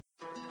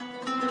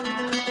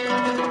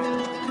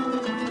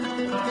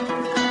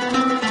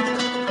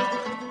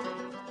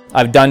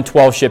I've done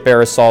 12-ship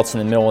air assaults in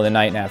the middle of the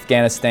night in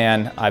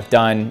Afghanistan. I've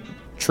done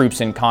troops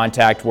in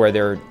contact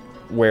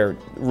where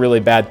really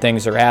bad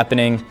things are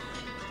happening.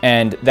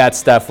 And that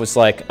stuff was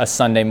like a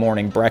Sunday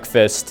morning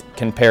breakfast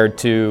compared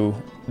to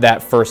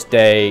that first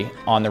day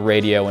on the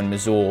radio in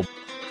Mosul.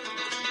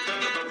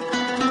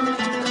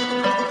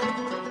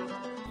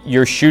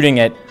 You're shooting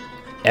at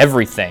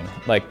everything.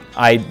 Like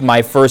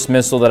my first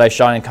missile that I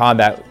shot in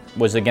combat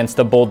was against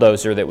a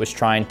bulldozer that was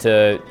trying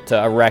to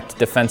erect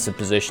defensive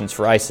positions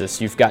for ISIS.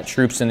 You've got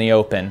troops in the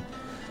open.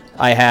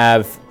 I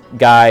have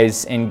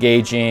guys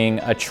engaging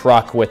a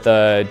truck with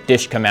a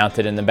dish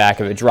mounted in the back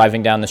of it,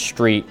 driving down the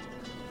street,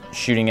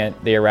 shooting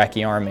at the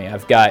Iraqi army.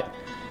 I've got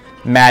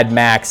Mad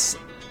Max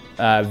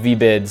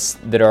VBIDs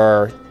that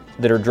are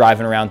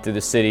driving around through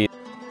the city.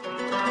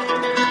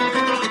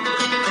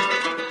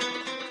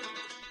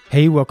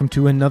 Hey, welcome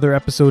to another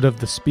episode of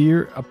The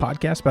Spear, a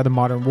podcast by the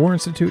Modern War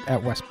Institute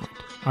at West Point.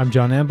 I'm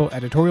John Amble,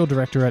 editorial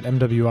director at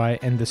MWI,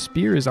 and The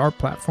Spear is our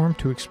platform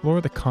to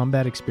explore the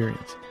combat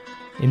experience.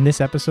 In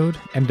this episode,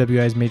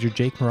 MWI's Major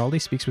Jake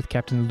Moraldi speaks with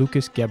Captain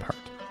Lucas Gebhart.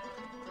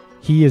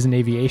 He is an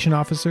aviation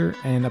officer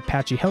and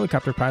Apache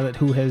helicopter pilot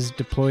who has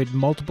deployed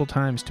multiple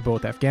times to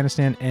both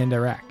Afghanistan and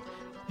Iraq,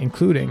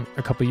 including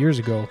a couple years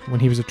ago when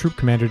he was a troop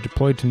commander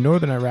deployed to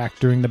northern Iraq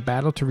during the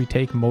battle to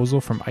retake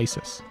Mosul from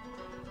ISIS.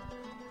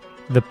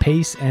 The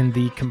pace and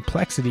the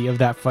complexity of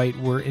that fight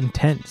were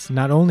intense,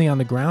 not only on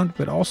the ground,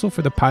 but also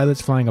for the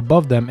pilots flying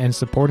above them and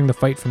supporting the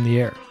fight from the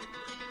air.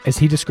 As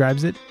he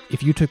describes it,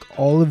 if you took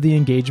all of the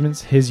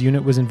engagements his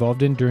unit was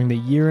involved in during the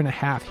year and a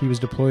half he was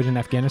deployed in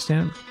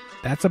Afghanistan,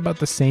 that's about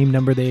the same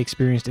number they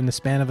experienced in the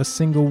span of a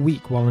single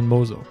week while in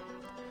Mosul.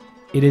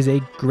 It is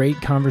a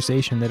great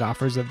conversation that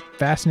offers a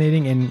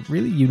fascinating and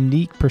really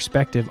unique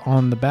perspective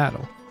on the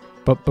battle.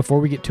 But before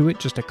we get to it,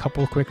 just a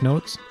couple of quick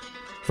notes.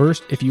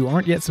 First, if you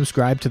aren't yet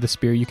subscribed to The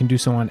Spear, you can do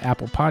so on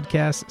Apple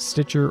Podcasts,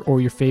 Stitcher,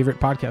 or your favorite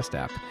podcast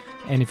app.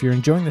 And if you're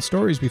enjoying the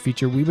stories we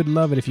feature, we would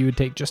love it if you would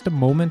take just a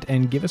moment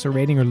and give us a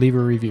rating or leave a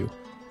review.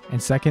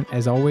 And second,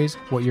 as always,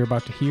 what you're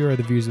about to hear are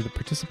the views of the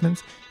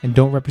participants and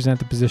don't represent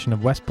the position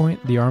of West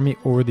Point, the Army,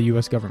 or the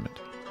U.S. government.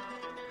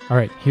 All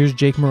right, here's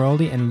Jake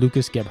Moraldi and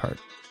Lucas Gebhart.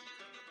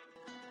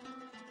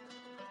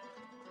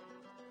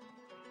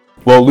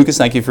 Well, Lucas,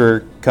 thank you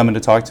for coming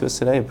to talk to us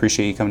today. I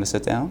appreciate you coming to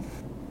sit down.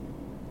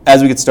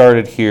 As we get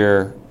started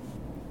here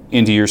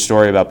into your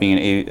story about being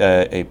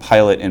a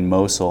pilot in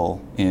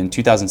Mosul in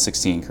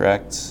 2016,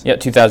 correct? Yeah,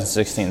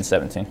 2016 and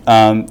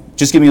 17.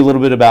 Just give me a little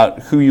bit about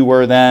who you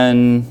were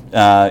then,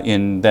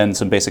 and then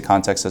some basic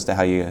context as to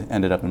how you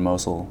ended up in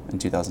Mosul in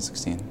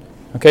 2016.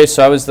 Okay,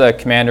 so I was the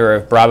commander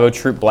of Bravo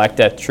Troop, Black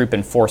Death Troop,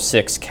 and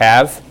 4-6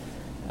 Cav,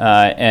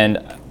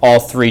 and all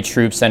three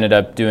troops ended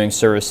up doing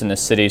service in the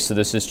city, so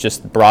this is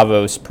just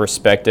Bravo's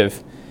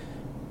perspective.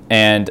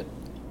 And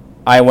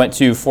I went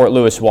to Fort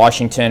Lewis,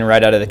 Washington,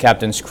 right out of the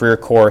captain's career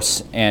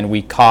course, and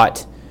we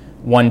caught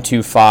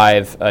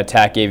 125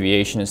 attack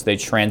aviation as they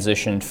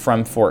transitioned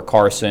from Fort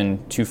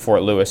Carson to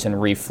Fort Lewis and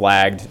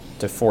reflagged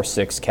to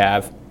 4-6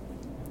 Cav.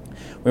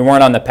 We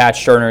weren't on the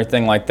patch chart or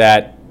anything like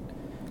that.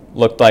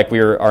 Looked like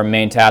our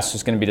main task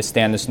was going to be to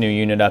stand this new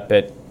unit up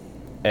at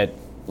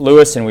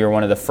Lewis, and we were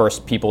one of the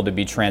first people to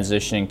be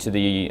transitioning to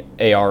the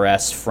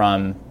ARS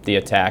from the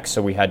attack,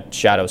 so we had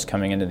shadows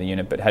coming into the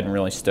unit but hadn't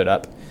really stood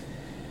up.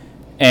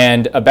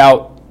 And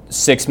about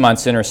 6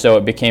 months in or so,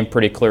 it became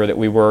pretty clear that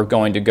we were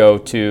going to go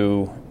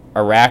to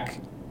Iraq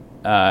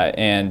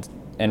and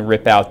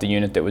rip out the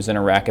unit that was in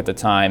Iraq at the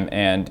time.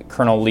 And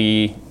Colonel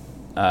Lee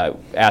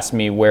asked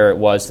me where it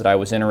was that I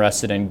was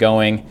interested in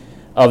going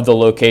of the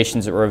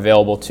locations that were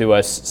available to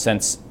us,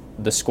 since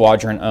the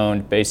squadron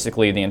owned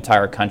basically the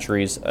entire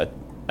country's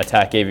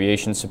attack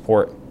aviation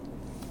support.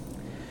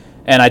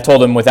 And I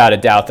told him without a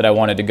doubt that I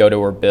wanted to go to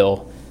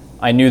Erbil.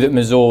 I knew that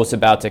Mosul was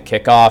about to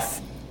kick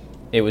off.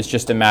 It was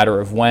just a matter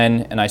of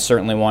when, and I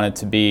certainly wanted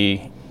to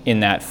be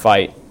in that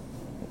fight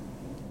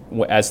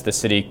as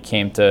we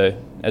came to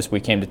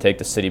take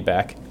the city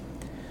back.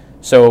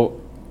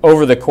 So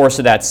over the course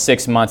of that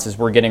 6 months, as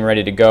we're getting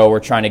ready to go, we're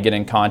trying to get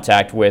in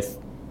contact with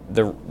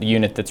the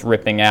unit that's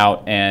ripping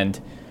out, and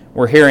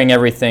we're hearing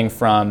everything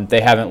from they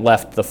haven't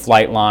left the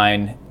flight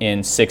line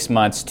in 6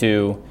 months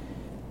to,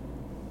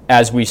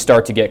 as we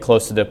start to get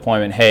close to the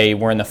deployment, hey,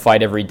 we're in the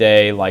fight every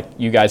day, like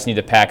you guys need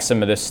to pack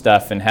some of this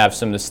stuff and have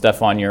some of this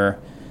stuff on your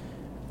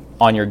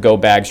go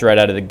bags right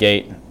out of the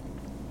gate.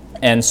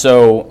 And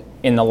so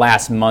in the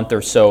last month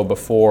or so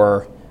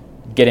before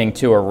getting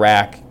to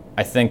Iraq,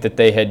 I think that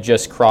they had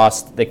just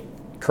crossed the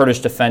Kurdish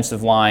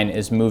defensive line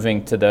is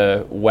moving to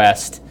the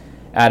west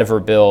out of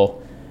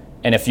Erbil.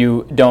 And if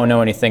you don't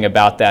know anything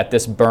about that,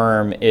 this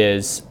berm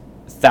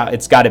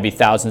it's got to be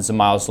thousands of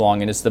miles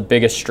long, and it's the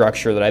biggest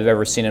structure that I've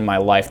ever seen in my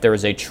life. There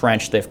is a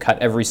trench. They've cut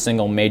every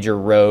single major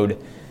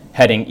road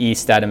heading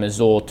east out of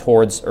Mosul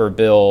towards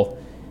Erbil,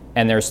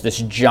 and there's this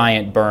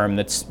giant berm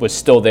that was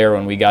still there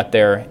when we got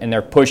there, and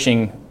they're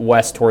pushing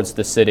west towards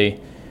the city.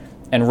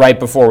 And right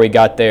before we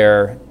got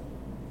there,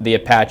 the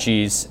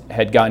Apaches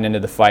had gotten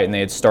into the fight, and they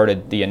had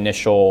started the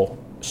initial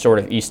sort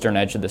of eastern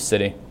edge of the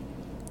city.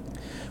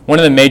 one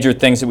of the major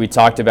things that we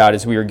talked about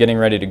as we were getting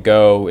ready to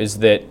go is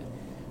that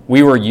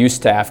we were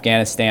used to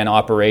Afghanistan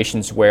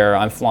operations where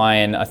I'm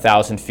flying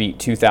 1,000 feet,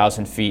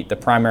 2,000 feet. The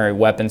primary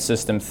weapon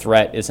system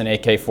threat is an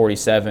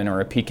AK-47 or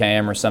a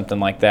PKM or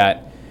something like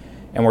that.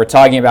 And we're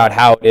talking about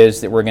how it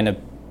is that we're going to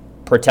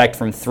protect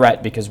from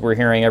threat, because we're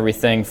hearing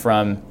everything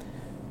from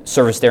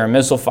surface-to-air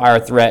missile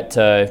fire threat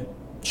to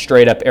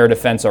straight-up air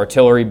defense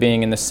artillery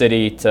being in the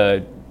city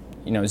to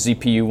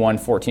ZPU-1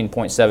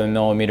 14.7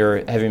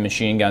 millimeter heavy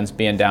machine guns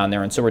being down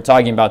there. And so we're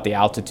talking about the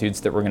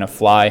altitudes that we're going to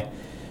fly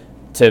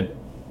to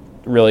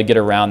really get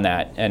around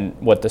that and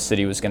what the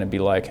city was going to be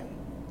like.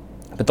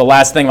 But the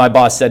last thing my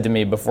boss said to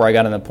me before I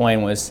got on the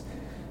plane was,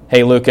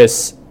 "Hey,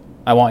 Lucas,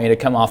 I want you to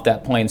come off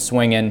that plane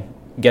swinging,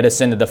 get us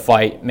into the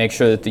fight, make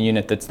sure that the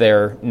unit that's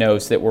there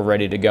knows that we're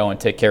ready to go and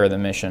take care of the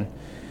mission."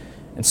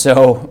 And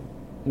so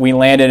we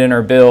landed in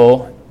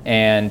Erbil,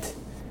 and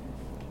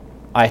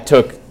I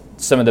took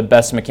some of the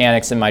best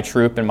mechanics in my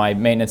troop and my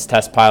maintenance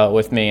test pilot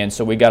with me, and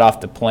so we got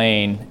off the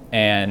plane,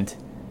 and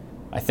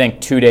I think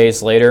 2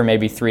 days later,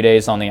 maybe 3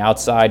 days on the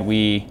outside,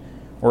 we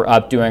were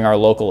up doing our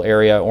local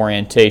area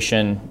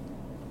orientation,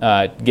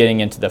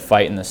 getting into the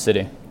fight in the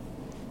city.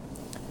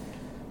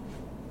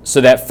 So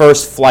that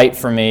first flight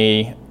for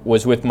me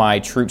was with my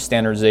troop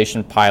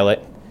standardization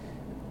pilot,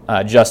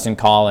 Justin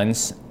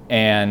Collins,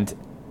 and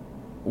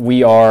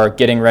we are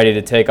getting ready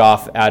to take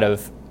off out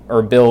of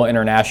Erbil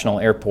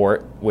International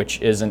Airport,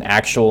 which is an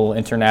actual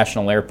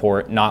international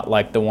airport, not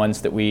like the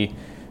ones that we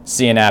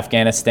see in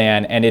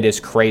Afghanistan, and it is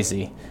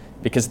crazy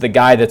because the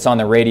guy that's on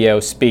the radio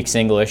speaks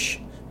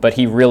English, but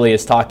he really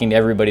is talking to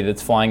everybody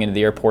that's flying into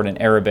the airport in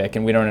Arabic,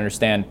 and we don't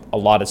understand a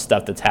lot of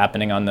stuff that's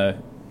happening on the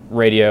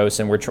radios,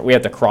 and we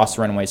have to cross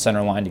the runway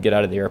center line to get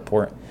out of the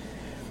airport.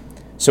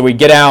 So we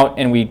get out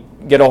and we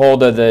get a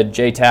hold of the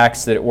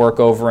JTACs that work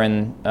over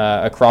and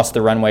across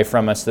the runway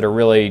from us that are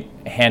really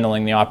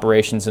handling the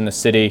operations in the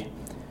city.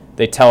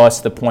 They tell us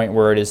the point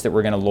where it is that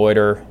we're going to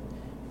loiter,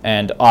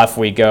 and off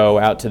we go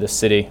out to the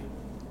city.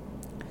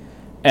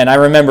 And I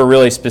remember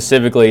really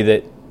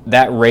specifically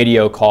that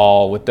radio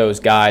call with those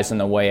guys on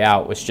the way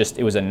out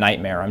it was a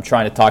nightmare. I'm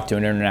trying to talk to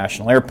an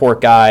international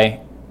airport guy,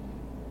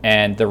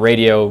 and the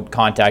radio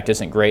contact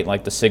isn't great,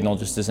 like the signal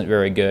just isn't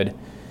very good.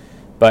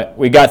 But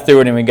we got through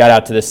it and we got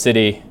out to the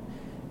city,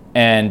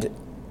 and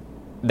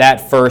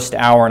that first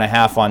hour and a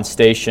half on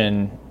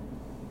station,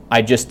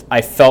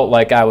 I felt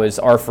like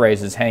our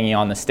phrase is hanging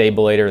on the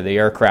stabilator of the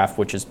aircraft,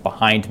 which is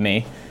behind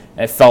me.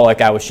 It felt like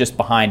I was just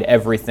behind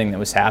everything that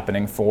was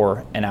happening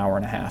for an hour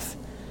and a half.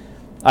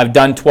 I've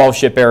done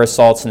 12-ship air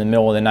assaults in the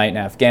middle of the night in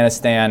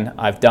Afghanistan.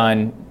 I've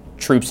done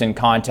troops in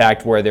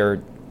contact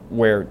where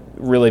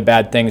really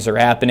bad things are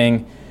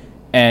happening,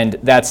 and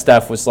that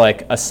stuff was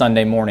like a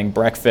Sunday morning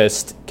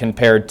breakfast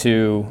compared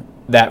to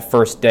that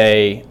first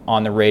day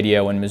on the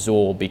radio in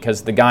Mosul,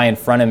 because the guy in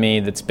front of me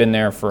that's been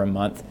there for a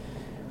month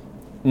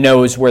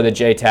knows where the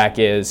JTAC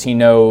is. He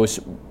knows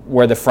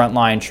where the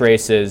frontline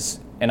trace is.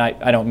 And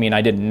I don't mean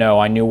I didn't know,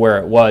 I knew where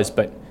it was,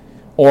 but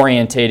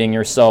orientating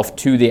yourself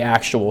to the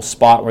actual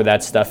spot where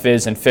that stuff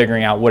is and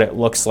figuring out what it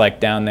looks like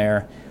down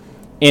there,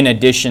 in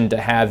addition to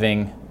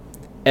having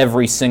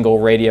every single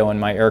radio in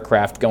my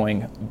aircraft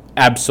going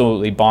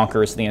absolutely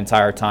bonkers the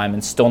entire time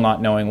and still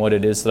not knowing what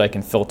it is that I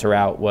can filter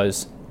out,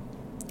 was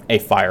a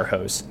fire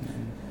hose.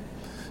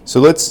 So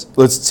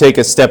let's take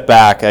a step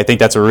back. I think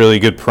that's a really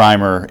good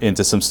primer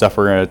into some stuff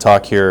we're going to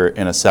talk here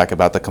in a sec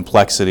about the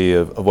complexity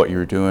of what you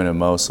were doing in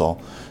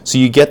Mosul. So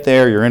you get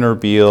there, you're in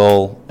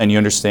Erbil, and you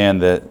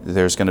understand that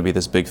there's going to be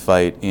this big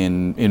fight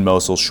in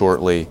Mosul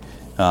shortly,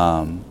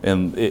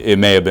 and it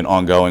may have been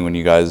ongoing when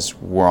you guys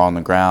were on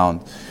the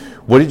ground.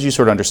 What did you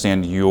sort of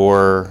understand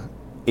your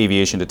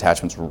aviation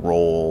detachment's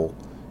role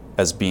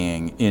as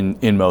being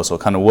in Mosul?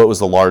 Kind of what was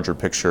the larger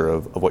picture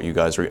of what you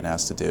guys were getting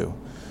asked to do?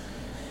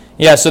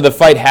 Yeah, so the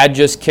fight had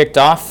just kicked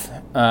off,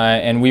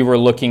 and we were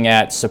looking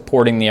at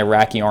supporting the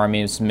Iraqi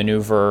army's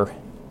maneuver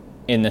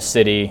in the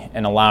city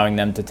and allowing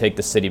them to take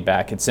the city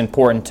back. It's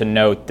important to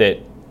note that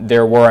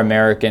there were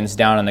Americans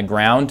down on the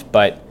ground,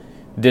 but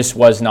this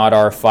was not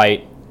our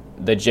fight.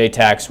 The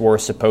JTACs were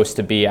supposed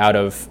to be out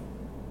of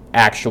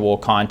actual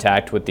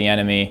contact with the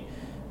enemy.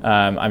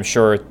 I'm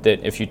sure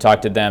that if you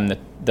talk to them,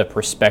 the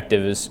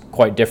perspective is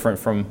quite different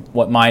from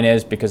what mine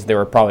is, because they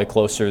were probably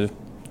closer,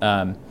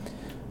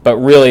 but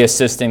really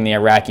assisting the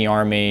Iraqi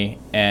army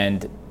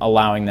and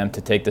allowing them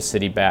to take the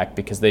city back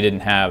because they didn't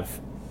have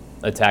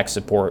attack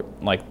support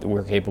like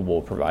we're capable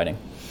of providing.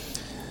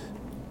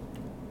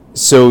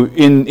 So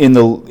in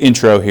the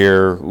intro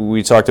here,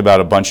 we talked about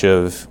a bunch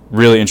of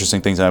really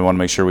interesting things, and I want to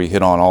make sure we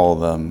hit on all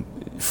of them,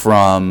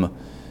 from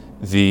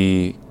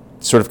the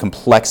sort of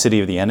complexity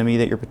of the enemy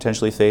that you're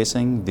potentially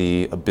facing,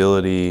 the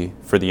ability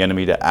for the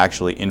enemy to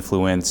actually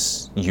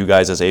influence you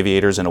guys as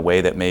aviators in a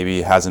way that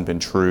maybe hasn't been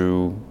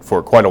true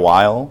for quite a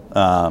while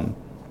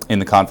in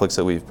the conflicts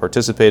that we've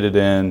participated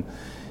in,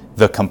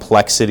 the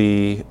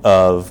complexity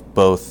of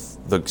both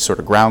the sort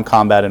of ground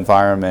combat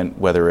environment,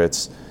 whether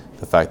it's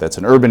the fact that it's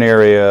an urban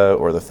area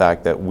or the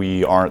fact that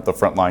we aren't the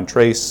frontline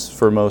trace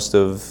for most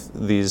of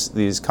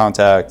these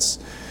contacts,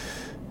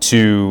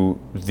 to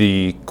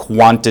the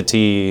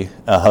quantity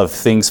of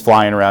things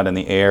flying around in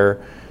the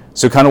air.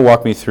 So kind of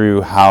walk me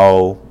through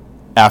how,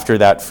 after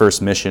that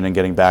first mission and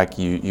getting back,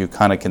 you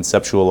kind of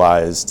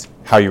conceptualized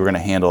how you were going to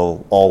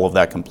handle all of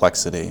that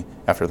complexity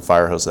after the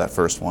fire hose of that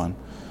first one.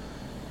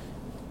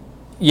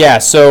 Yeah,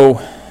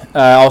 so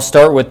I'll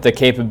start with the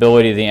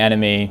capability of the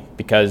enemy,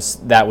 because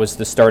that was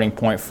the starting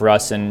point for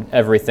us and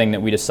everything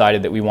that we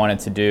decided that we wanted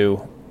to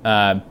do.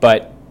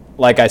 But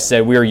like I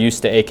said, we were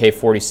used to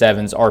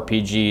AK-47s,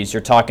 RPGs.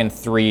 You're talking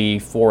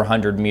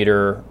 300-400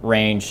 meter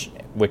range,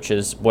 which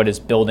is what is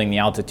building the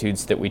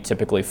altitudes that we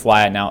typically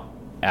fly at now,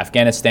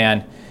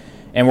 Afghanistan.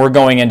 And we're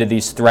going into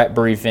these threat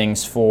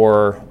briefings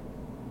for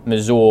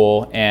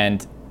Mosul,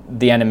 and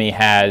the enemy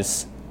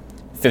has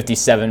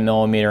 57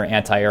 millimeter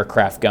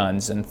anti-aircraft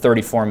guns and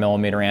 34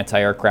 millimeter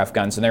anti-aircraft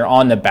guns, and they're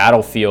on the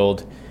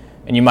battlefield.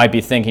 And you might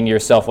be thinking to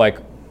yourself, like,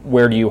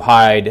 where do you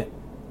hide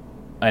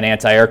an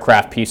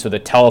anti-aircraft piece with a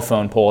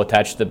telephone pole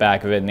attached to the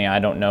back of it? And I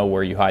don't know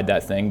where you hide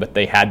that thing, but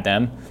they had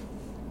them.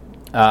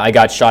 I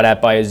got shot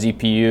at by a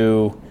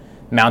ZPU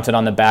mounted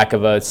on the back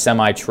of a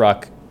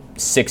semi-truck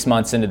 6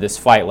 months into this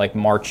fight, like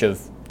March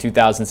of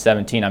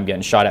 2017. I'm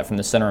getting shot at from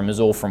the center of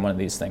Mosul from one of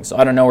these things. So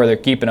I don't know where they're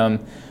keeping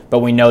them, but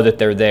we know that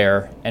they're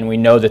there, and we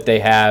know that they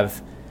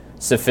have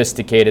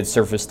sophisticated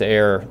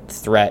surface-to-air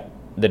threat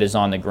that is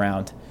on the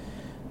ground.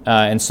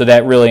 And so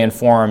that really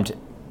informed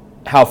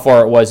how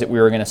far it was that we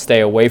were going to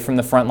stay away from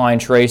the frontline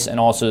trace, and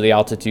also the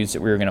altitudes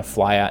that we were going to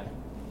fly at.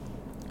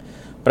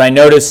 But I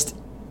noticed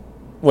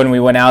when we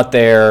went out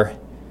there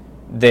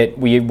that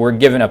we were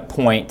given a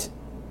point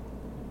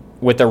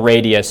with a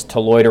radius to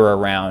loiter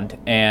around,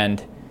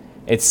 and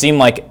it seemed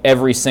like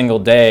every single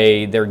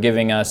day they're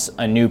giving us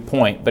a new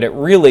point, but it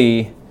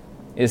really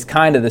is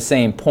kind of the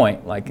same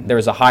point. Like,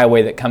 there's a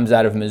highway that comes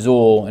out of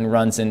Mosul and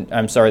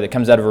that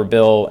comes out of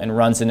Erbil and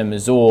runs into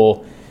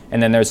Mosul,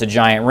 and then there's a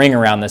giant ring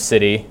around the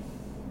city,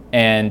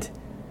 and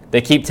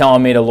they keep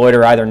telling me to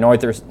loiter either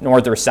north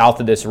or south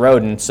of this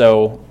road. And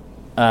so,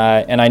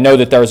 and I know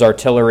that there's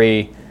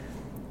artillery.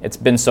 It's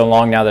been so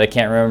long now that I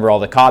can't remember all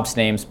the cops'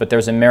 names, but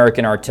there's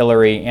American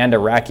artillery and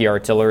Iraqi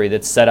artillery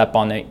that's set up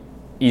on the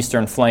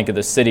eastern flank of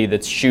the city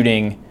that's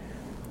shooting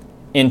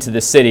into the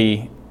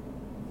city,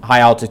 high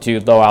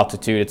altitude, low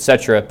altitude,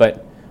 etc.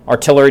 But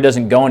artillery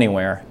doesn't go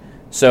anywhere.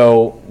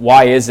 So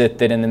why is it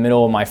that in the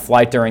middle of my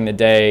flight during the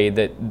day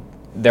that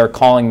they're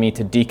calling me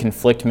to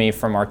deconflict me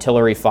from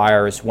artillery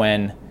fires,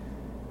 when,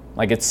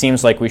 like, it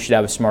seems like we should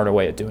have a smarter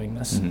way of doing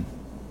this? Mm-hmm.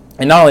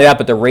 And not only that,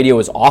 but the radio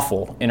is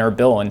awful in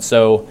Erbil. And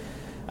so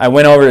I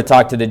went over to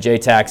talk to the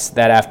JTACs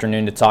that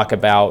afternoon to talk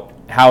about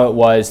how it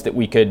was that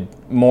we could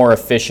more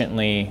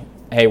efficiently,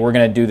 hey, we're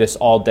going to do this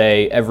all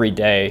day, every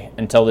day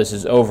until this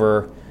is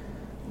over.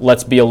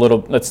 Let's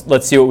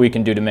see what we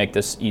can do to make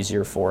this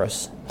easier for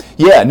us.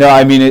 Yeah, no,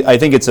 I mean, I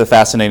think it's a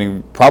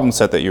fascinating problem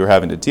set that you were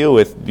having to deal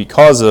with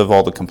because of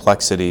all the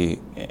complexity.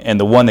 And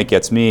the one that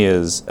gets me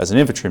is, as an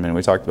infantryman,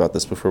 we talked about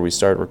this before we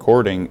started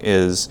recording,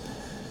 is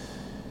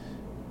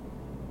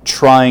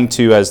trying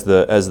to, as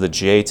the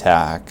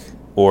JTAC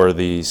or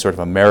the sort of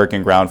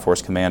American Ground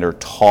Force commander,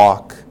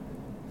 talk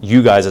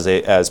you guys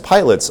as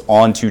pilots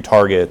onto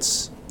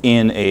targets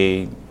in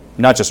a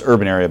not just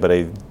urban area, but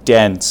a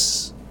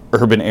dense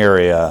urban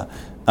area,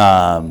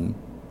 and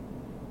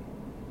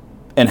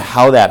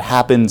how that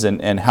happens,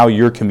 and how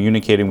you're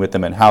communicating with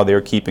them, and how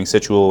they're keeping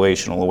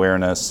situational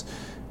awareness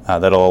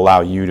that'll allow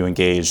you to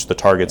engage the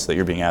targets that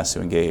you're being asked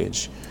to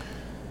engage.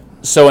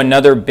 So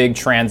another big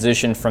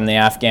transition from the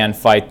Afghan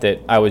fight that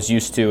I was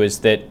used to is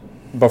that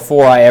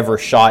before I ever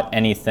shot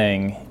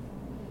anything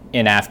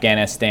in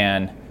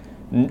Afghanistan,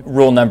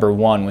 rule number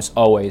one was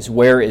always,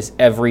 where is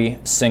every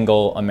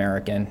single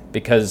American?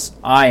 Because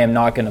I am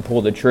not going to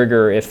pull the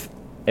trigger if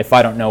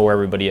I don't know where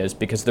everybody is,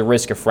 because the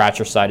risk of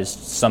fratricide is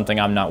something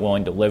I'm not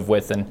willing to live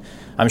with, and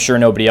I'm sure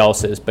nobody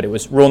else is. But it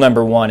was rule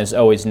number one is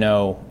always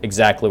know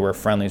exactly where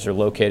friendlies are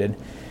located.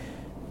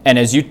 And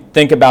as you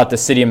think about the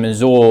city of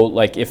Mosul,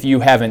 like, if you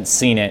haven't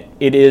seen it,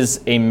 it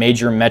is a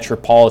major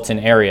metropolitan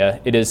area.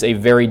 It is a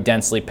very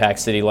densely packed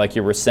city, like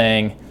you were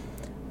saying.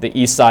 The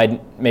east side,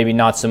 maybe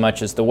not so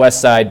much as the west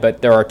side,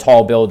 but there are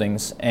tall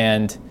buildings.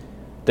 And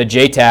the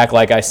JTAC,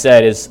 like I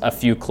said, is a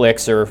few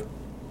clicks or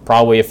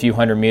probably a few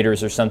hundred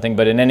meters or something,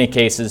 but in any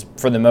case is,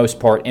 for the most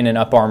part, in an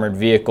up-armored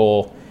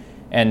vehicle,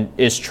 and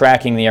is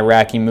tracking the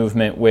Iraqi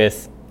movement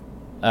with,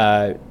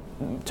 to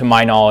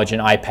my knowledge, an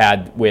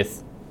iPad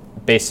with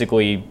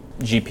basically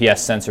GPS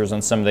sensors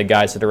on some of the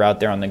guys that are out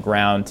there on the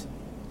ground.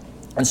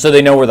 And so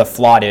they know where the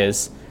flot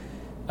is,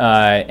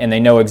 and they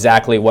know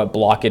exactly what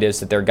block it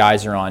is that their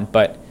guys are on.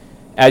 But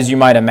as you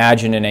might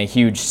imagine, in a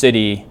huge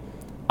city,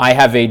 I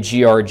have a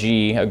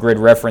GRG, a grid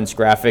reference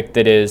graphic,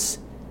 that is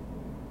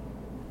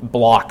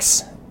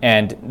blocks,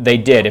 and they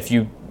did. If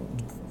you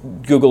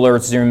Google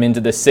Earth zoom into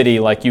the city,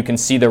 like, you can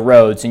see the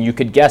roads, and you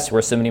could guess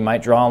where somebody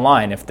might draw a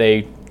line if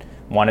they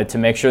wanted to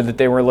make sure that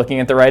they were looking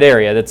at the right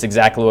area. That's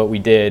exactly what we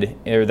did,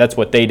 or that's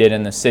what they did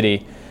in the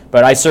city.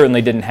 But I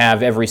certainly didn't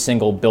have every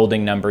single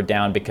building number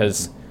down,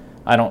 because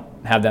I don't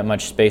have that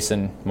much space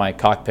in my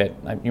cockpit.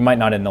 You might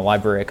not in the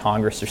Library of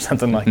Congress or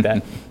something like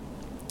that.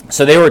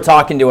 So they were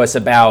talking to us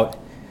about,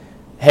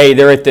 hey,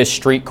 they're at this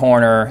street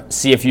corner,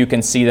 see if you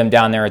can see them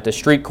down there at the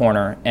street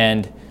corner.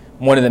 And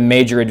one of the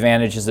major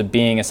advantages of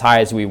being as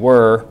high as we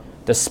were,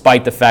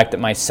 despite the fact that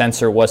my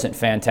sensor wasn't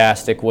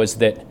fantastic, was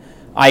that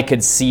I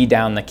could see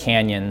down the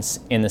canyons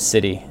in the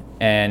city,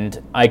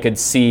 and I could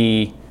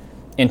see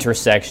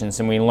intersections,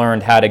 and we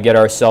learned how to get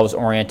ourselves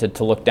oriented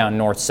to look down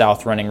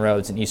north-south running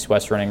roads and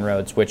east-west running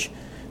roads, which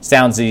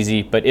sounds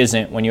easy but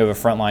isn't when you have a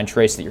frontline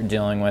trace that you're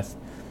dealing with.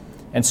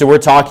 And so we're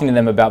talking to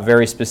them about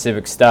very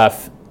specific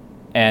stuff,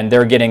 and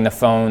they're getting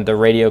the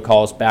radio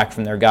calls back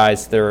from their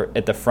guys. They're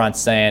at the front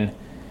saying,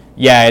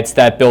 yeah, it's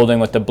that building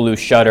with the blue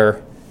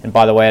shutter. And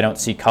by the way, I don't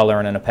see color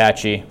in an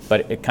Apache,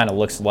 but it kind of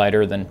looks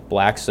lighter than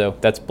black, so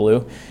that's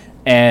blue.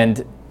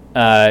 And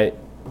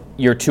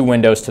your 2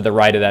 windows to the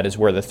right of that is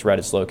where the threat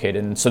is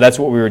located. And so that's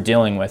what we were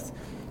dealing with.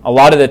 A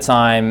lot of the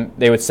time,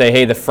 they would say,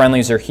 hey, the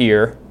friendlies are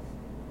here,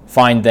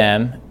 find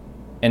them.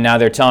 And now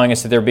they're telling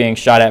us that they're being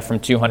shot at from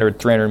 200,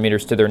 300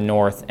 meters to their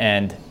north.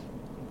 And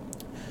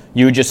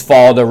you would just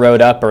follow the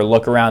road up or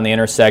look around the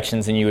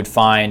intersections, and you would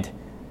find,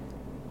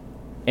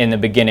 in the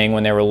beginning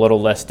when they were a little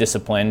less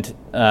disciplined,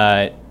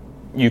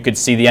 you could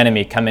see the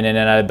enemy coming in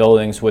and out of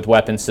buildings with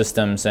weapon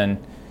systems and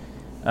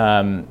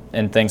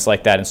things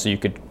like that. And so you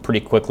could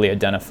pretty quickly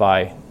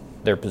identify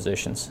their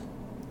positions.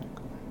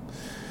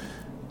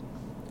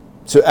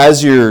 So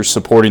as you're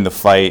supporting the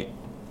fight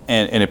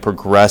and it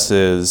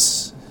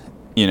progresses,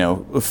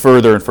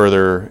 further and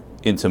further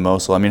into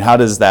Mosul, I mean, how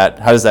does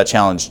that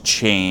challenge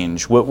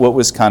change? What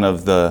was kind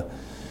of the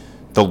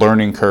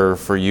learning curve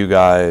for you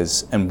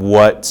guys, and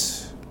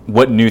what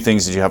new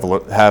things did you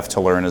have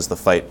to learn as the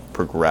fight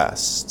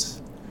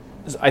progressed?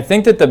 I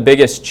think that the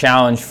biggest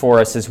challenge for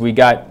us is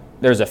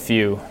there's a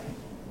few.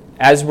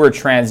 As we're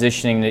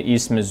transitioning to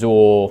East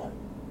Mosul,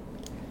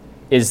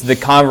 is the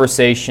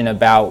conversation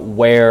about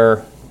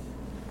where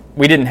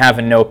we didn't have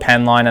a no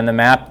pen line on the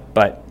map,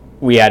 but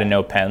we had a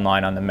no pen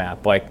line on the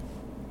map. Like,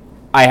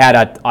 I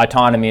had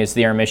autonomy as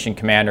the air mission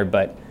commander,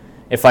 but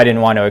if I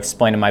didn't want to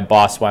explain to my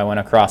boss why I went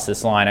across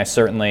this line, I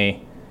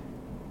certainly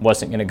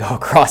wasn't going to go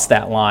across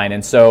that line.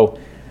 And so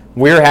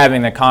we're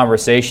having the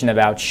conversation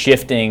about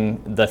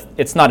shifting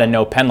it's not a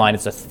no pen line,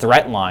 it's a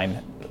threat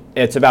line.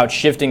 It's about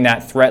shifting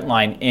that threat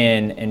line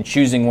in and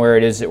choosing where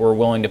it is that we're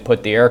willing to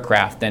put the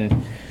aircraft.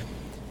 And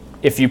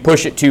if you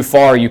push it too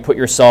far, you put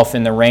yourself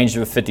in the range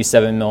of a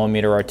 57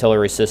 millimeter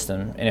artillery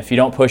system. And if you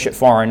don't push it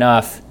far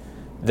enough,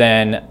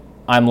 then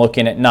I'm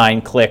looking at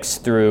 9 clicks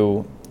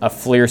through a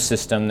FLIR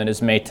system that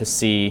is made to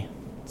see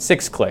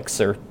 6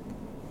 clicks, or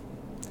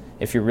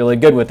if you're really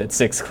good with it,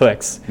 6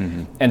 clicks.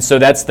 Mm-hmm. And so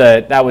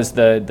that was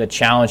the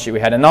challenge that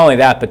we had. And not only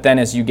that, but then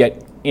as you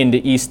get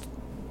into east,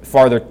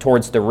 farther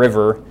towards the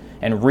river,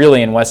 and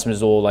really in West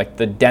Mosul, like,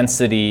 the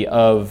density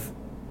of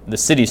the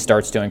city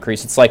starts to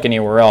increase. It's like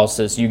anywhere else.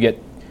 As you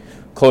get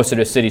closer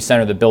to city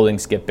center, the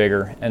buildings get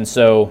bigger. And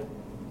so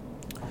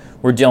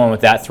we're dealing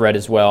with that threat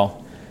as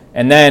well.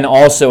 And then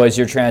also, as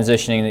you're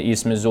transitioning to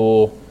East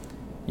Mosul,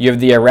 you have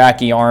the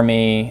Iraqi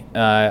army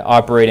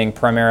operating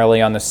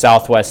primarily on the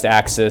southwest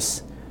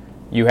axis.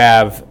 You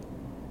have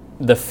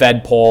the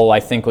Fed pole,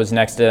 I think, was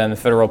next to them. The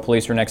federal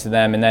police were next to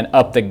them. And then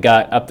up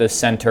the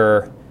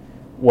center,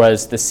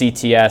 was the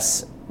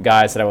CTS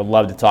guys that I would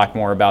love to talk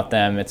more about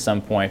them at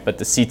some point. But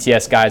the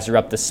CTS guys are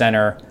up the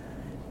center,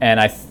 and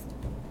I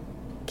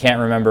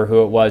can't remember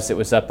who it was that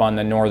was up on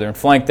the northern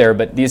flank there,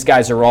 but these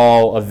guys are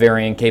all of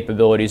varying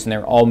capabilities, and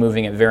they're all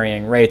moving at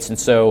varying rates. And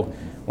so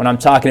when I'm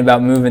talking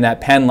about moving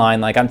that pen line,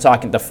 like, I'm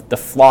talking, the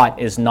flot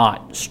is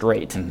not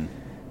straight.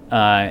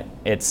 Mm-hmm.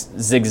 It's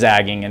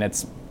zigzagging, and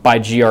it's by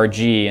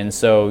GRG, and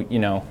so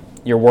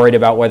you're worried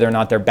about whether or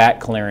not they're back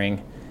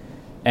clearing.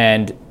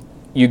 And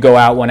you go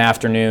out one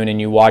afternoon and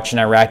you watch an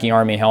Iraqi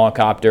army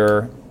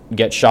helicopter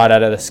get shot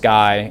out of the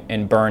sky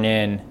and burn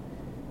in,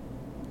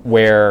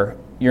 where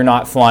you're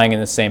not flying in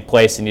the same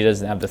place and he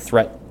doesn't have the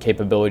threat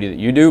capability that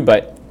you do,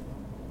 but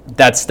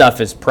that stuff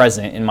is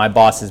present in my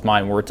boss's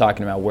mind when we're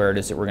talking about where it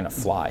is that we're going to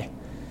fly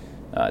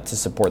to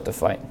support the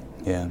fight.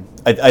 Yeah.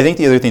 I think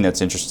the other thing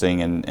that's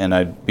interesting, and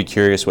I'd be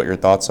curious what your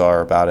thoughts are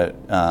about it,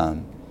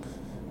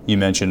 you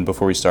mentioned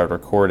before we started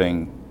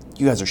recording,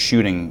 you guys are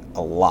shooting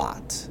a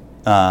lot.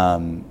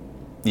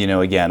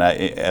 Again,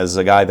 as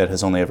a guy that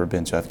has only ever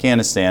been to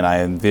Afghanistan,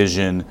 I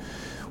envision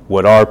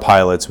what our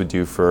pilots would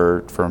do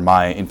for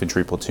my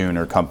infantry platoon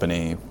or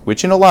company,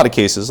 which in a lot of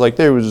cases, like,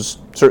 there was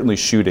certainly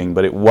shooting,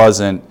 but it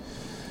wasn't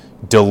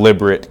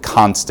deliberate,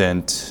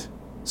 constant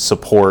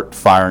support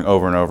firing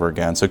over and over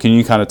again. So can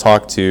you kind of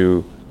talk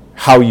to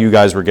how you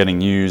guys were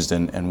getting used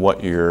and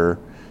what your,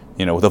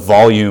 the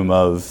volume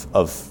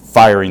of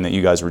firing that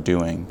you guys were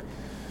doing?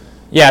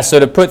 Yeah, so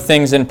to put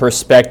things in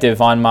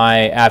perspective on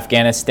my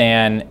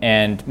Afghanistan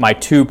and my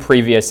 2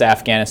 previous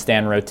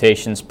Afghanistan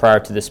rotations prior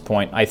to this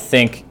point, I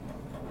think,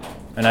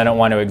 and I don't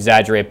want to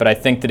exaggerate, but I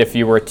think that if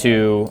you were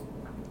to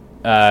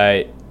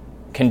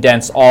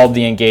condense all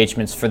the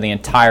engagements for the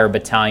entire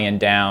battalion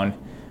down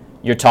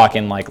you're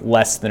talking like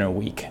less than a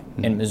week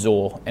in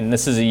Mosul. And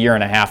this is a year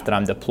and a half that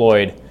I'm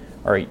deployed,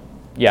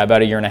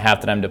 about a year and a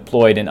half that I'm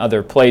deployed in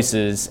other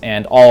places,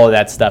 and all of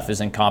that stuff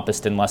is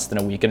encompassed in less than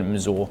a week in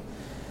Mosul.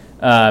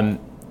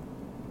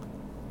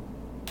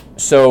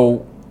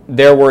 So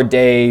there were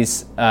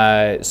days,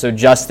 so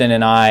Justin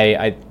and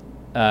I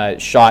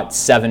shot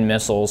 7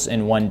 missiles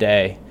in one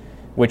day,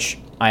 which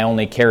I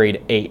only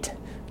carried 8.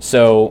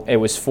 So it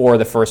was 4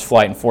 the first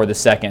flight and 4 the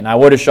second. I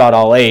would have shot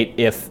all 8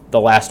 if the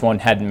last one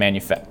hadn't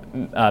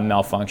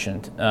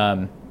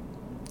malfunctioned.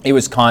 It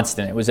was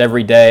constant. It was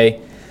every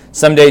day.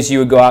 Some days you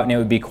would go out and it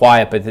would be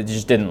quiet, but it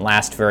just didn't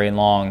last very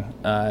long,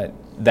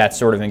 that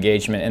sort of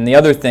engagement. And the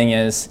other thing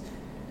is,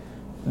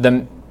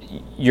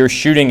 you're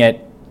shooting at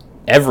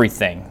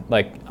everything.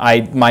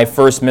 Like my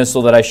first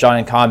missile that I shot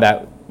in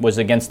combat was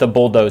against a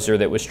bulldozer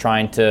that was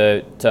trying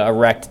to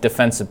erect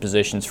defensive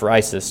positions for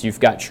ISIS. You've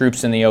got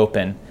troops in the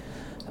open.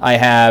 I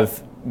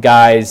have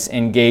guys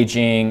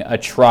engaging a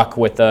truck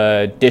with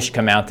a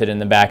dishka mounted in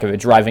the back of it,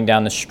 driving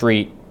down the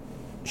street,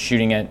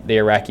 shooting at the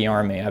Iraqi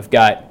army. I've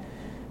got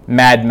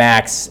Mad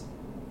Max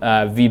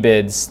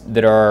VBIDs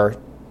that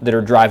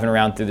are driving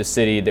around through the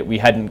city that we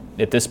hadn't,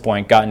 at this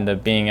point, gotten to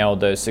being able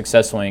to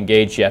successfully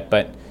engage yet.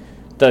 But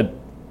the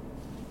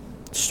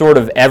sort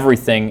of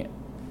everything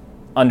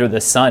under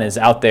the sun is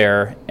out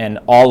there, and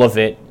all of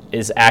it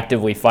is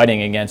actively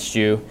fighting against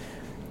you.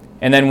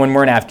 And then when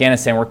we're in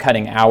Afghanistan, we're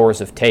cutting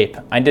hours of tape.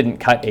 I didn't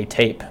cut a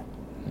tape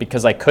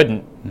because I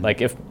couldn't.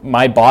 Like, if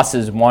my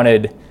bosses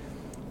wanted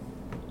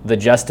the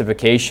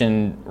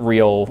justification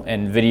reel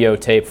and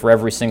videotape for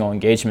every single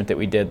engagement that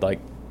we did, like,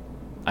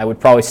 I would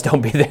probably still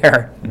be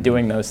there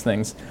doing those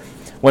things.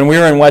 When we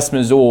were in West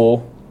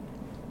Mosul,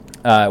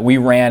 we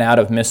ran out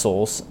of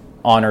missiles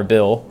on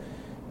Erbil.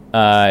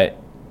 I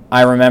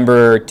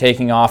remember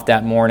taking off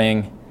that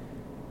morning.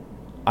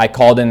 I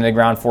called in the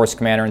ground force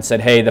commander and said,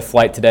 hey, the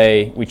flight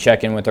today, we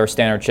check in with our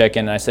standard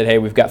check-in, and I said, hey,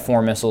 we've got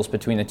 4 missiles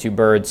between the 2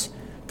 birds.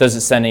 Does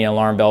it send any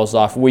alarm bells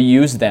off? We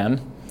use them.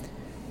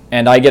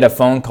 And I get a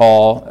phone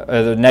call,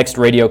 the next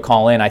radio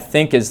call in, I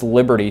think is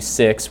Liberty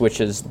 6,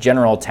 which is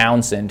General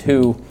Townsend,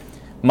 who,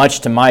 much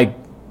to my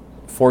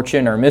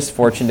fortune or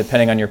misfortune,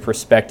 depending on your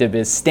perspective,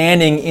 is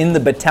standing in the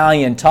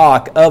battalion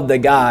talk of the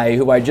guy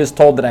who I just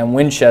told that I'm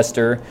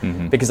Winchester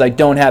because I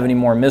don't have any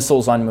more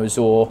missiles on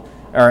Mosul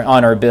or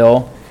on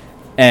Erbil,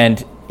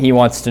 and he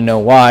wants to know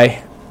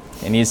why.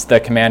 And he's the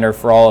commander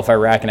for all of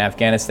Iraq and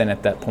Afghanistan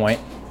at that point.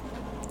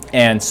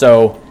 And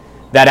so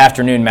that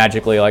afternoon,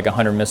 magically, like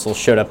 100 missiles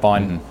showed up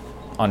on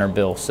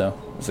Erbil, so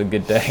it was a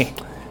good day.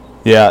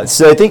 Yeah,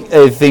 so I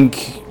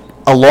think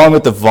along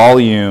with the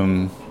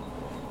volume,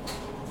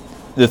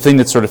 the thing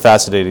that's sort of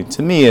fascinating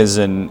to me is,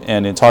 and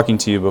in talking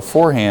to you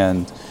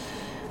beforehand,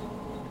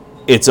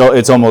 it's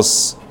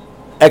almost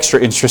extra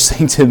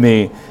interesting to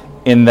me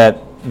in that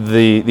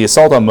the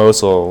assault on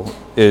Mosul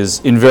is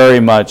very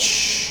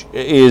much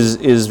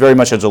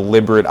a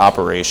deliberate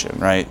operation,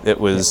 right? It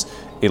was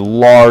a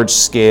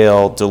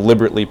large-scale,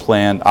 deliberately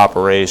planned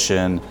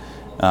operation.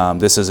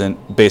 This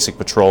isn't basic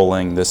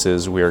patrolling. This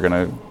is, we're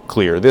going to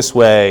clear this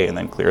way and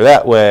then clear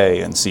that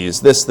way and seize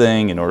this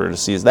thing in order to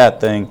seize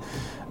that thing.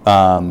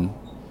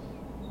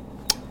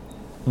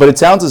 But it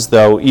sounds as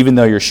though, even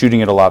though you're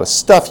shooting at a lot of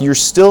stuff, you're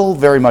still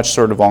very much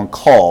sort of on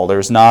call.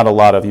 There's not a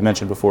lot of, you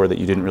mentioned before that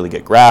you didn't really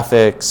get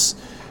graphics.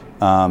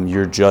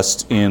 You're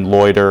just in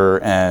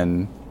loiter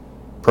and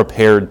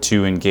prepared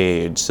to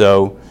engage.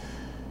 So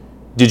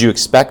did you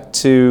expect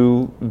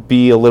to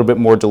be a little bit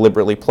more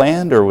deliberately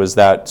planned, or was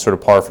that sort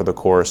of par for the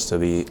course to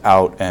be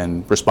out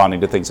and responding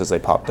to things as they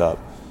popped up?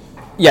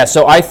 Yeah,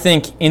 so I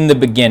think in the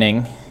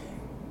beginning,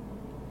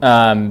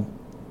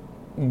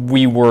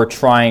 we were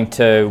trying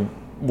to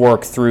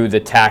work through the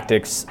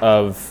tactics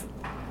of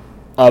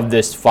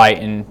this fight,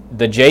 and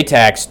the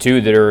JTACs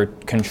too that are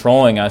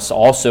controlling us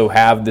also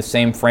have the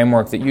same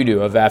framework that you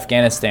do of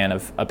Afghanistan,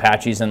 of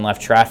Apaches and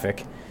left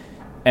traffic,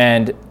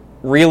 and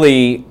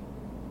really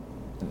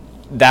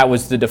that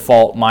was the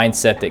default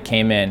mindset that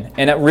came in.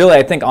 And it really,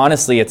 I think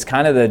honestly, it's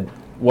kind of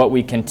what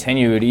we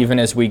continued even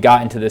as we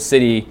got into the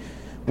city.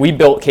 We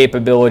built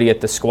capability at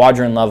the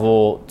squadron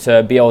level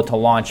to be able to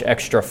launch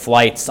extra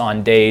flights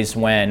on days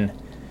when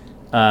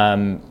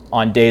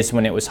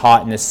it was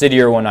hot in the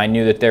city, or when I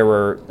knew that there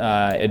were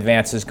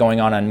advances going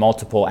on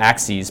multiple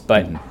axes.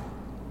 But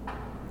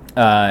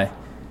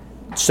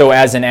so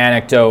as an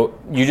anecdote,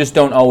 you just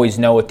don't always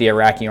know what the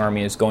Iraqi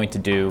army is going to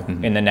do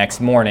in the next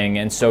morning,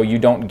 and so you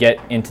don't get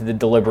into the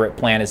deliberate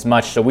plan as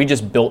much. So we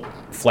just built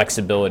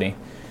flexibility.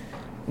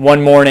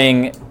 One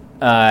morning,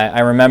 I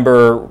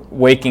remember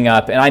waking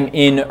up, and I'm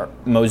in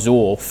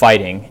Mosul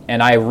fighting,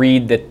 and I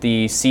read that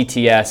the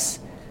CTS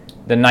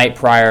the night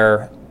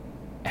prior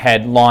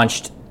had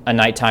launched a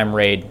nighttime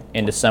raid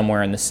into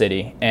somewhere in the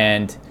city,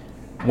 and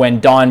when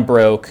dawn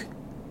broke,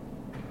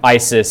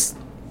 ISIS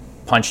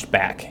punched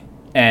back.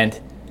 And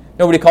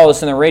nobody called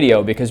us on the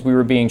radio because we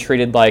were being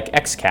treated like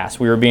XCAS.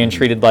 We were being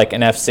treated like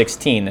an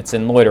F-16 that's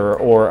in loiter,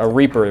 or a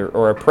Reaper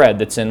or a Pred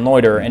that's in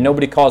loiter, and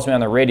nobody calls me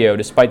on the radio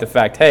despite the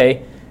fact,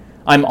 hey,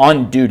 I'm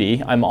on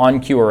duty. I'm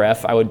on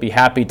QRF. I would be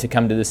happy to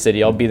come to the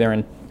city. I'll be there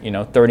in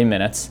 30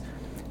 minutes.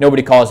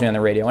 Nobody calls me on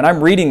the radio. And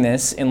I'm reading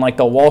this in like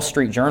the Wall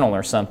Street Journal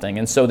or something.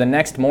 And so the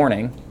next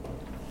morning,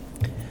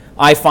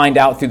 I find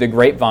out through the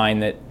grapevine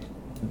that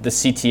the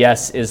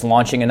CTS is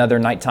launching another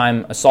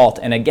nighttime assault.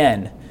 And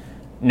again,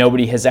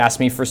 nobody has asked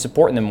me for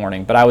support in the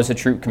morning. But I was a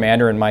troop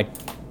commander, and my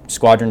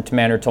squadron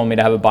commander told me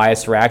to have a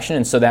biased reaction.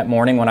 And so that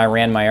morning when I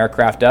ran my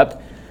aircraft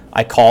up,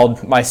 I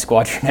called my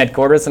squadron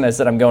headquarters and I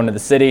said, I'm going to the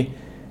city.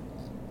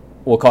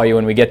 We'll call you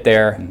when we get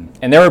there.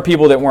 And there were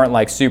people that weren't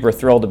like super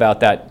thrilled about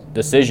that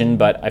decision,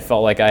 but I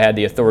felt like I had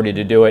the authority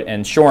to do it.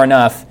 And sure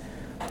enough,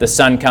 the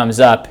sun comes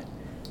up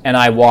and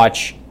I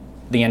watch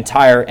the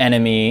entire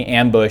enemy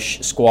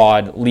ambush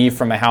squad leave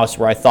from a house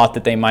where I thought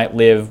that they might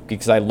live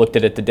because I looked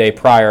at it the day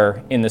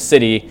prior in the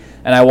city,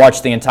 and I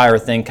watched the entire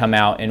thing come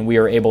out, and we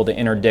were able to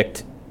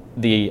interdict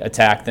the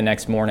attack the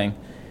next morning.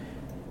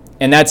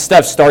 And that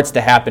stuff starts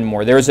to happen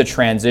more. There's a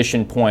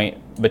transition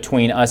point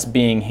between us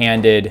being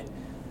handed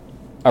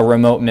a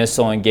remote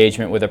missile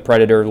engagement with a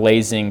Predator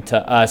lasing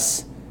to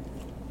us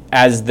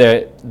as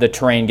the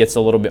terrain gets a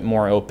little bit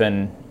more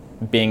open,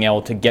 being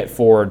able to get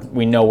forward.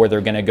 We know where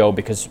they're going to go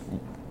because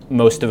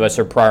most of us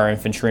are prior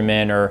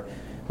infantrymen, or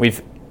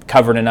we've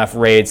covered enough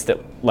raids that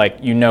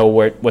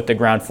what the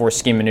ground force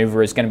scheme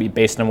maneuver is going to be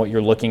based on what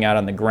you're looking at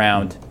on the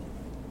ground.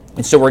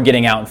 And so we're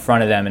getting out in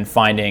front of them and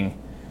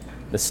finding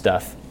the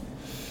stuff.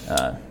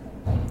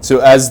 So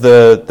as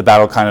the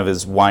battle kind of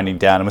is winding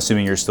down, I'm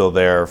assuming you're still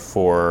there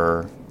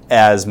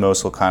as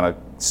Mosul kind of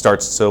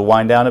starts to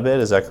wind down a bit.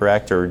 Is that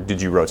correct, or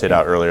did you rotate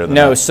out earlier than that?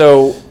 No.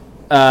 So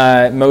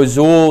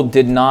Mosul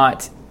did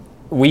not.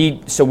 We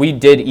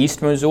did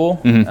East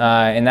Mosul,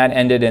 and that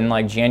ended in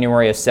like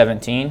January of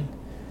 17,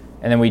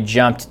 and then we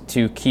jumped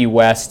to Key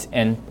West,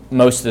 and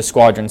most of the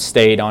squadron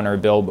stayed on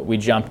Erbil, but we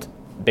jumped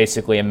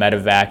basically a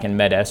medevac and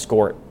med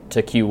escort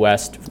to Key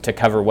West to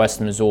cover West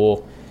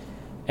Mosul.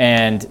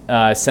 And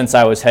since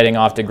I was heading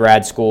off to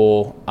grad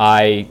school,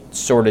 I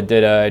sort of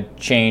did a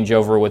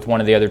changeover with one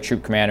of the other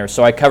troop commanders.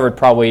 So I covered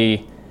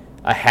probably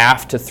a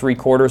half to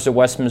 3/4 of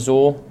West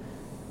Mosul.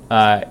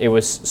 It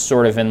was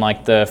sort of in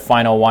like the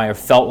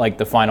felt like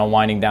the final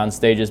winding down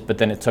stages, but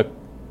then it took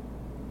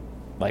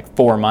like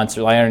 4 months.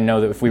 I don't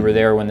know that if we were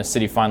there when the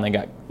city finally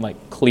got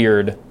like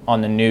cleared on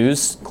the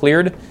news,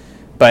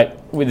 but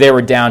they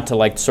were down to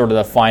like sort of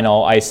the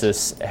final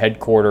ISIS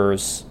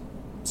headquarters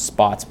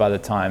spots by the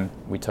time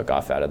we took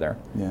off out of there,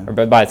 or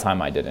by the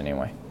time I did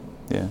anyway.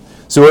 Yeah.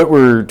 So what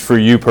were, for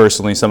you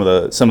personally, some of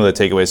the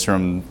takeaways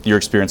from your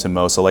experience in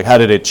Mosul? Like, how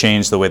did it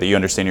change the way that you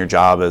understand your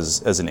job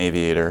as an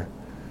aviator?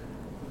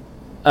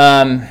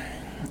 I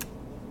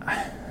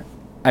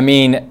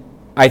mean,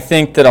 I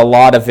think that a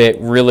lot of it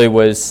really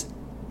was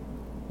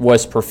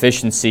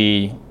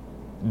proficiency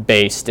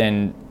based,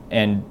 and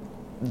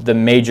the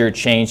major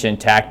change in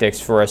tactics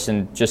for us,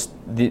 and just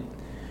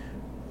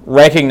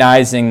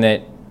recognizing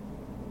that.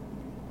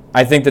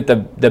 I think that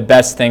the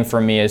best thing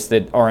for me is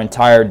that our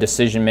entire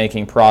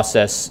decision-making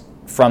process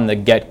from the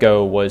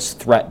get-go was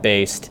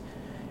threat-based,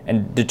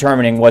 and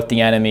determining what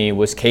the enemy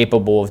was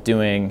capable of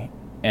doing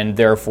and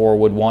therefore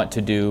would want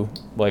to do.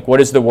 Like,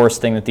 what is the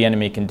worst thing that the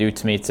enemy can do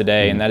to me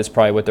today? And that is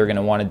probably what they're going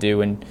to want to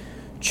do, and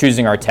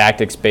choosing our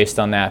tactics based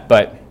on that.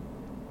 But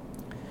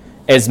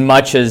as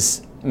much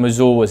as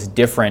Mosul was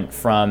different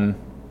from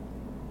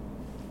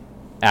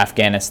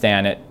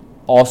Afghanistan, it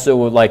also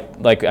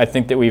like I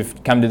think that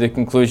we've come to the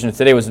conclusion that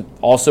today was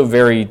also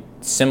very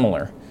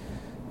similar.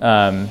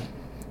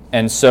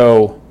 And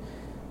so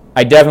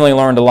I definitely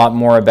learned a lot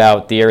more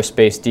about the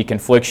airspace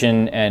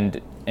deconfliction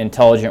and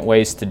intelligent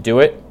ways to do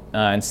it.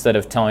 Instead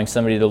of telling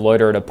somebody to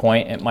loiter at a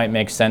point, it might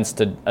make sense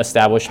to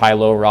establish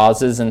high-low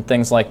RASs and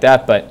things like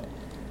that, but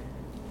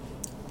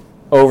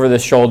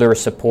over-the-shoulder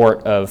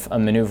support of a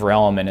maneuver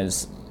element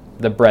is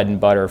the bread and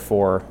butter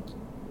for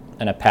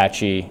an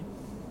Apache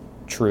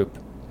troop.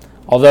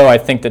 Although I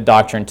think the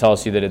doctrine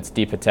tells you that it's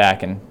deep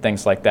attack and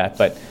things like that.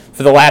 But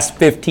for the last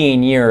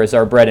 15 years,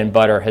 our bread and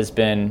butter has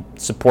been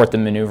support the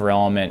maneuver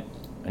element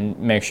and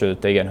make sure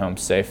that they get home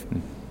safe.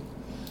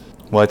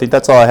 Well, I think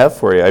that's all I have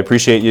for you. I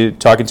appreciate you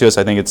talking to us.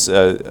 I think it's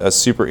a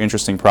super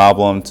interesting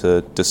problem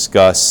to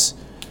discuss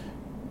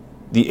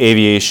the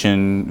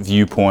aviation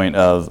viewpoint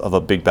of a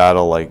big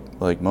battle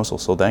like Mosul.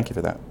 So thank you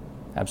for that.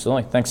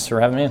 Absolutely. Thanks for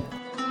having me in.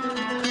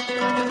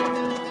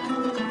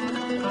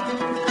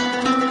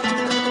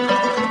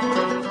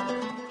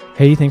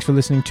 Hey, thanks for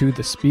listening to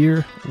The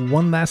Spear.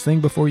 One last thing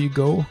before you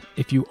go.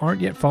 If you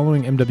aren't yet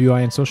following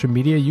MWI on social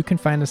media, you can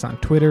find us on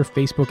Twitter,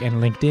 Facebook,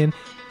 and LinkedIn.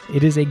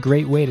 It is a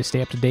great way to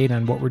stay up to date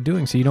on what we're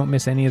doing so you don't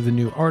miss any of the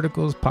new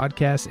articles,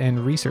 podcasts,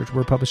 and research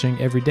we're publishing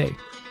every day.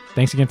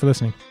 Thanks again for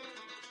listening.